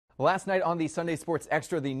Last night on the Sunday Sports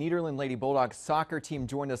Extra, the Nederland Lady Bulldogs soccer team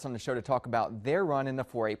joined us on the show to talk about their run in the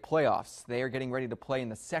 4A playoffs. They are getting ready to play in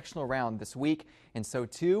the sectional round this week, and so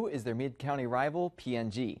too is their mid-county rival,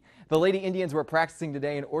 PNG. The Lady Indians were practicing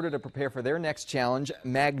today in order to prepare for their next challenge,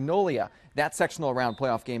 Magnolia. That sectional round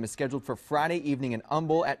playoff game is scheduled for Friday evening in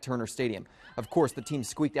Humble at Turner Stadium. Of course, the team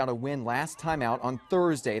squeaked out a win last time out on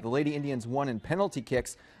Thursday. The Lady Indians won in penalty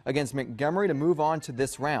kicks against Montgomery to move on to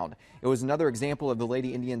this round. It was another example of the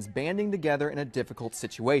Lady Indians banding together in a difficult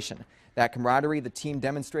situation. That camaraderie the team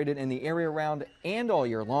demonstrated in the area round and all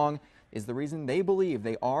year long is the reason they believe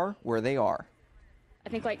they are where they are. I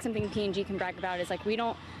think something PNG can brag about is we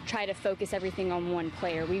don't try to focus everything on one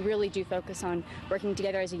player. We really do focus on working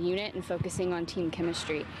together as a unit and focusing on team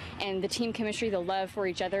chemistry. And the team chemistry, the love for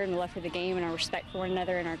each other and the love for the game and our respect for one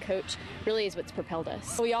another and our coach really is what's propelled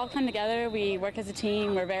us. We all come together, we work as a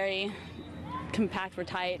team, we're very compact, we're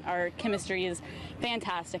tight. Our chemistry is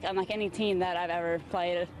fantastic, unlike any team that I've ever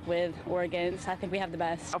played with or against. I think we have the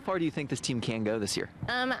best. How far do you think this team can go this year?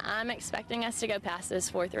 I'm expecting us to go past this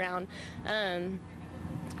fourth round.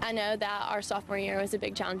 I know that our sophomore year was a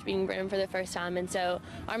big challenge being Brenham for the first time, and so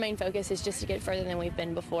our main focus is just to get further than we've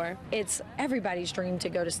been before. It's everybody's dream to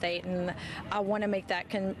go to state, and I want to make that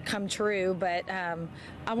come true, but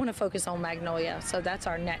I want to focus on Magnolia, so that's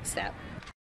our next step.